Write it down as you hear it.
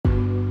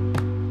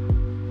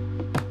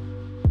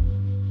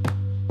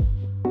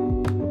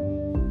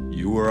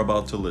You are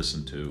about to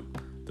listen to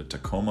the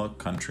Tacoma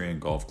Country and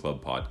Golf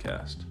Club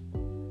podcast,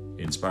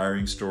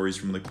 inspiring stories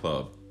from the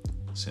club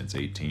since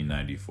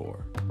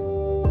 1894.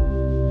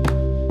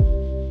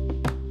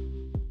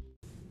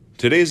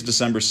 Today is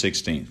December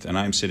 16th, and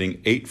I'm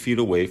sitting 8 feet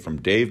away from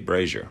Dave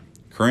Brazier,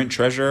 current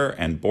treasurer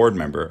and board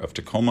member of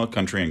Tacoma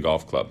Country and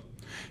Golf Club.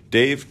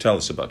 Dave, tell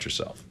us about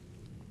yourself.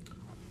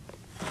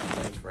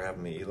 Thanks for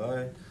having me,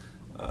 Eli.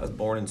 I was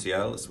born in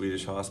Seattle at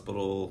Swedish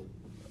Hospital.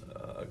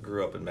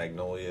 Grew up in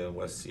Magnolia,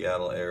 West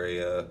Seattle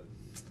area.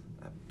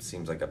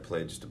 Seems like I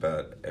played just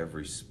about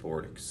every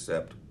sport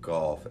except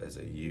golf as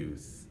a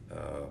youth.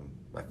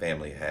 My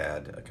family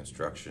had a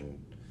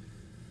construction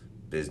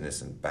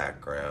business and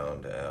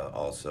background,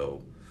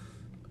 also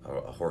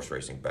a horse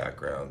racing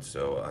background.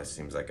 So it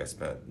seems like I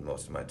spent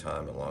most of my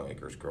time in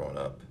Longacres growing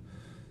up,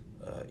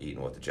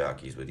 eating what the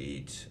jockeys would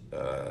eat,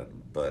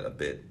 but a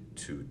bit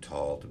too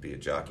tall to be a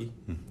jockey.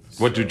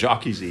 What do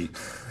jockeys eat?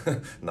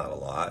 Not a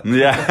lot.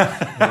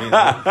 Yeah.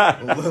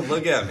 I mean,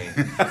 look at me.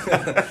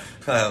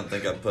 I don't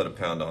think I've put a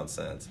pound on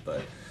since,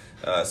 but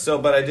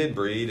I did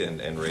breed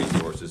and raise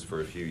horses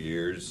for a few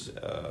years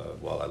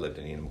while I lived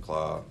in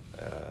Enumclaw,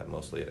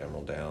 mostly at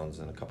Emerald Downs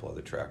and a couple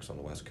other tracks on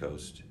the West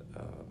Coast.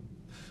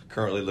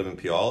 Currently live in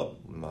Puyallup.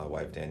 My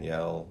wife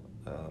Danielle,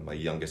 my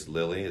youngest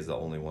Lily is the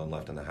only one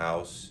left in the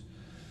house.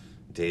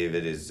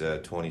 David is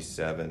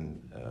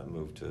 27,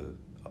 moved to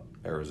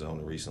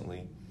Arizona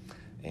recently,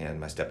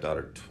 and my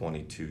stepdaughter,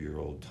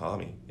 22-year-old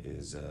Tommy,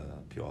 is a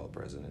Puyallup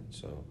resident.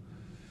 So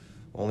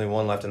only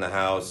one left in the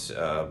house,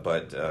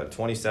 but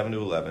 27 to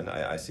 11.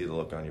 I see the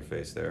look on your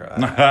face there.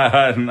 No,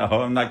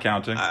 I'm not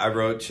counting. I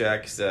wrote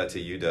checks to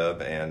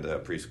UW and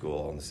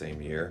preschool in the same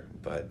year,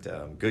 but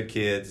good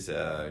kids,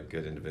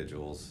 good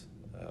individuals,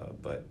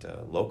 but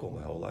local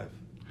my whole life.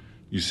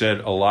 You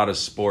said a lot of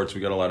sports. We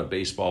got a lot of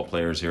baseball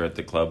players here at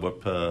the club.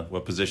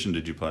 What position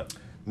did you play?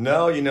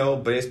 No,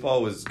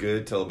 baseball was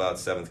good till about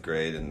 7th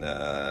grade, and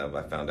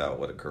I found out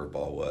what a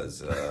curveball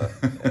was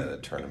at a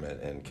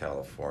tournament in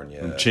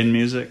California. Chin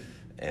music?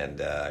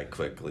 And I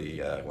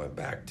quickly went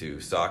back to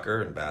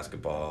soccer and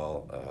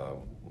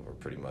basketball. Were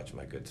pretty much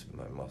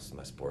most of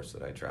my sports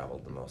that I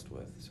traveled the most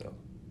with. So.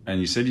 And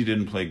you said you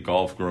didn't play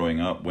golf growing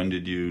up. When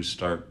did you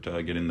start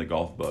getting the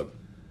golf bug?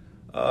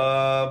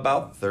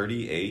 About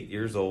 38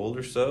 years old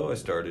or so. I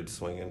started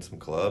swinging some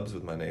clubs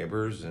with my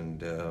neighbors,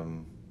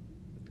 and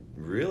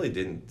really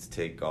didn't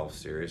take golf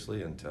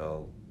seriously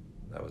until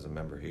I was a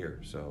member here.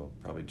 So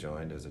probably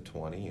joined as a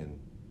 20 and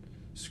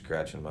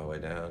scratching my way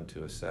down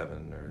to a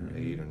 7 or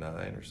 8 or 9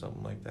 or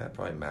something like that.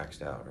 Probably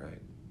maxed out,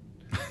 right?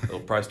 It'll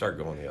probably start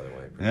going the other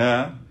way.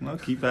 Yeah, well,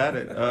 keep at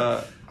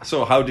it.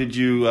 So how did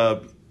you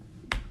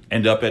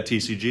end up at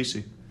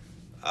TCGC?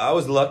 I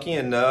was lucky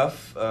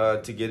enough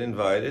to get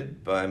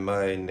invited by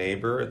my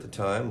neighbor at the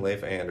time,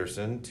 Leif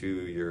Anderson, to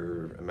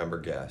your member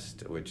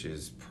guest, which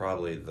is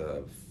probably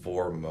the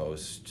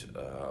foremost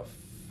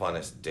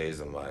funnest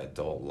days of my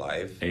adult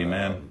life.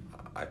 Amen.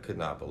 I could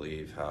not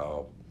believe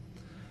how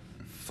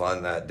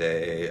fun that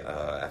day,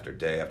 after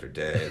day after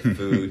day,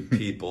 food,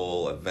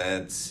 people,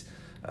 events.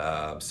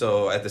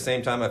 So at the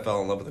same time, I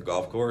fell in love with the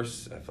golf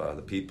course. I found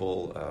the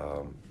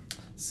people.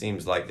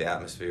 Seems like the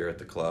atmosphere at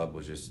the club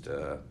was just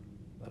a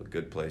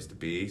good place to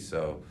be.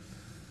 So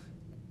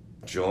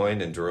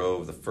joined and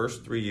drove the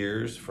first 3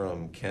 years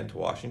from Kent,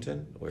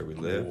 Washington, where we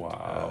lived.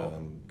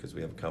 Wow. Because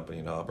we have a company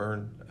in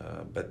Auburn.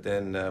 But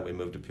then we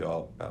moved to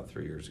Puyallup about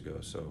 3 years ago.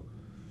 So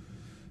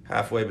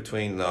halfway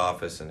between the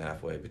office and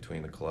halfway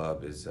between the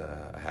club is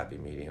a happy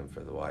medium for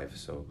the wife.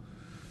 So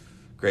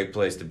great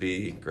place to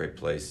be, great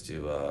place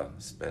to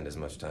spend as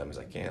much time as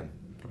I can.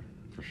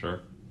 For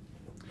sure.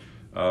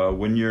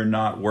 When you're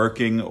not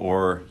working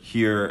or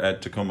here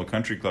at Tacoma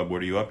Country Club,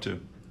 what are you up to?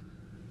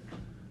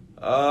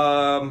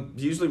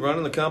 Usually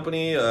running the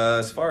company.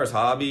 As far as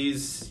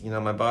hobbies,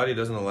 my body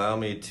doesn't allow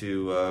me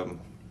to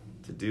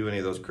do any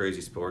of those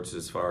crazy sports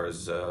as far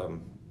as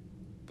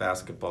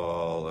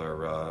basketball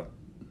or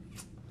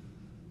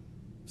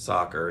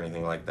soccer or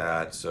anything like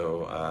that.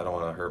 So I don't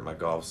want to hurt my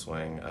golf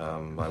swing.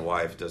 My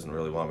wife doesn't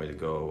really want me to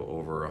go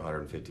over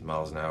 150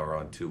 miles an hour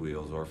on 2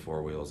 wheels or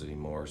 4 wheels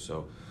anymore.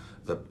 So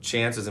the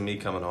chances of me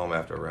coming home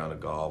after a round of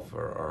golf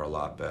are a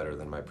lot better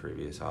than my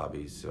previous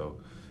hobbies. So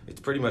it's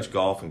pretty much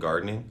golf and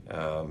gardening,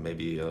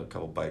 maybe a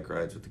couple bike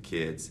rides with the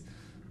kids.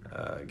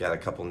 Got a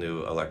couple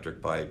new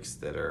electric bikes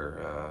that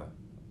are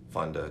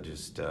fun to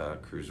just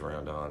cruise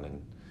around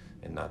on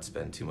and not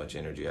spend too much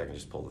energy. I can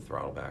just pull the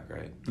throttle back,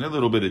 right? A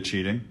little bit of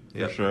cheating,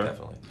 for sure.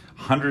 Definitely.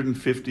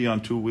 150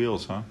 on 2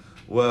 wheels, huh?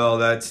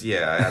 Well, I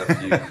had a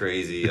few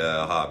crazy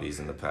hobbies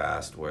in the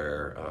past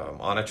where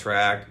on a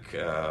track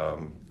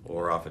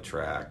or off a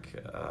track,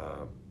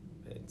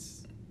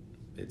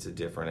 it's a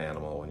different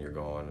animal when you're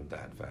going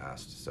that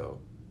fast. So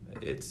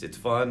it's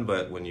fun,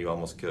 but when you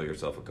almost kill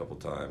yourself a couple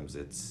times,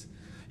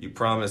 you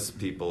promise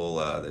people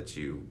that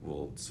you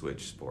will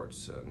switch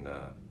sports, and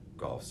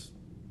golf's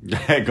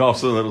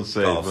Golf's a little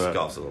safe.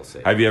 Golf's a little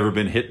safe. Have you ever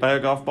been hit by a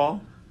golf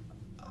ball?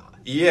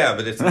 Yeah,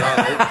 but it's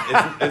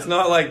not. It's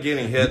not like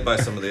getting hit by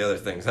some of the other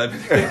things I've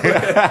been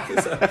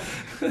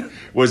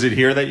Was it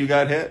here that you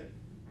got hit?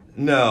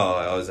 No,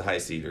 I was High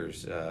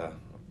Cedars.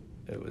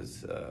 It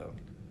was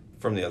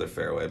from the other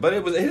fairway, but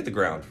it hit the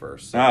ground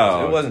first.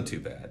 So it wasn't too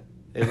bad.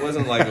 It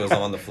wasn't like it was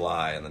on the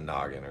fly in the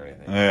noggin or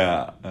anything.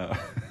 Yeah.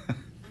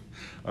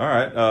 All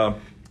right.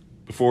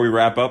 Before we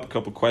wrap up, a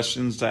couple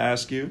questions to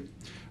ask you.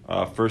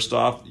 First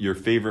off, your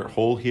favorite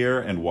hole here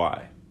and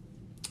why?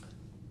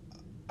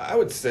 I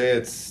would say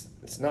it's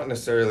not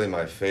necessarily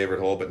my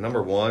favorite hole, but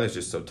number one is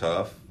just so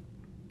tough.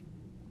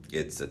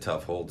 It's a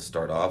tough hole to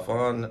start off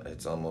on.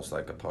 It's almost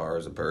like a par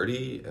as a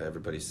birdie.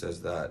 Everybody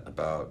says that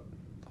about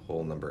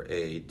hole number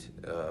 8.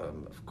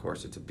 Of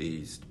course, it's a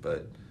beast,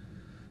 but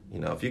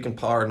if you can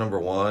par number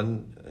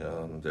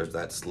 1, there's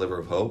that sliver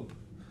of hope,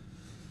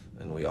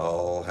 and we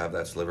all have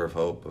that sliver of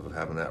hope of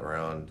having that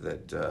round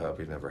that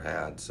we've never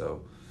had.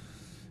 So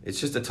it's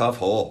just a tough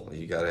hole.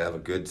 You got to have a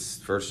good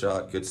first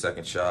shot, good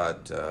second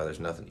shot. There's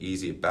nothing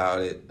easy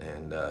about it,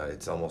 and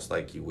it's almost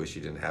like you wish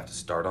you didn't have to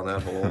start on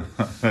that hole.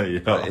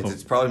 But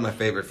it's probably my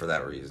favorite for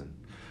that reason.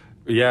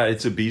 Yeah,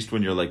 it's a beast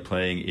when you're like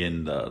playing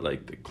in the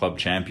club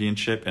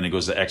championship and it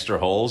goes to extra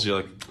holes. You're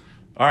like,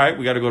 all right,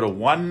 we got to go to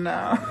 1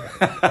 now.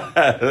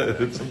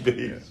 It's a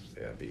beast.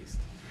 Yeah, beast.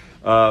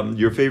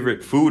 Your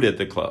favorite food at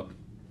the club?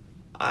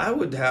 I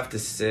would have to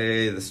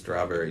say the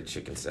strawberry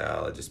chicken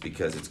salad, just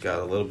because it's got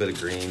a little bit of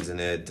greens in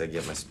it. I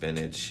get my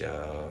spinach.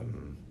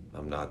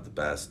 I'm not the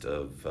best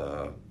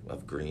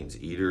of greens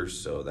eaters,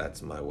 so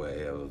that's my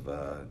way of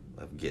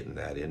getting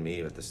that in me.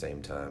 At the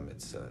same time,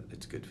 it's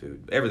good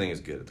food. Everything is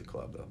good at the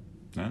club, though.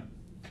 Yeah.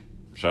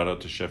 Shout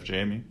out to Chef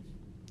Jamie.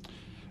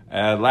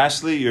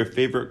 Lastly, your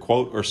favorite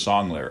quote or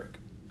song lyric?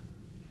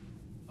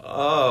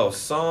 Oh,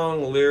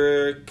 song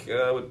lyric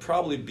would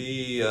probably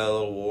be a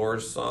little war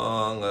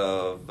song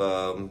of,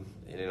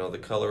 the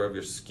color of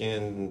your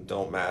skin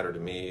don't matter to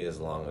me as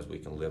long as we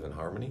can live in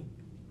harmony.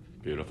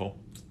 Beautiful.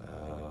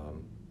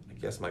 I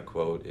guess my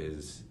quote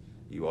is,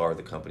 you are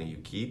the company you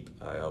keep.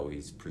 I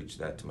always preach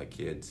that to my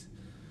kids.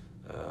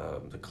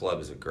 The club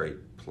is a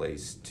great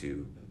place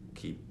to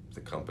keep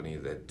the company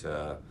that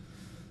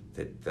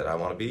I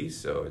want to be,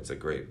 so it's a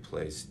great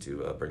place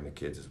to bring the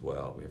kids as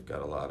well. We've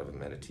got a lot of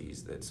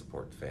amenities that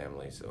support the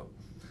family, so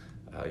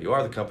you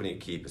are the company you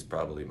keep is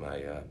probably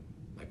my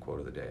quote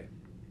of the day.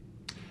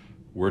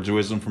 Words of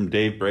wisdom from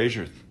Dave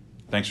Brazier.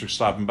 Thanks for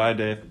stopping by,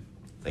 Dave.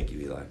 Thank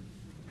you, Eli.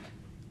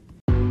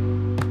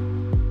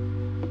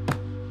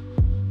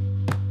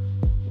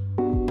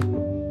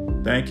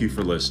 Thank you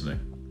for listening.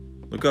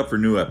 Look up for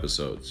new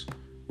episodes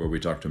where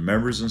we talk to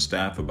members and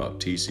staff about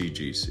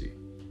TCGC,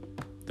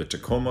 the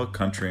Tacoma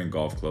Country and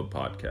Golf Club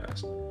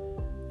podcast,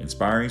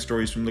 inspiring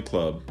stories from the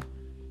club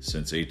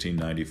since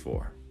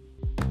 1894.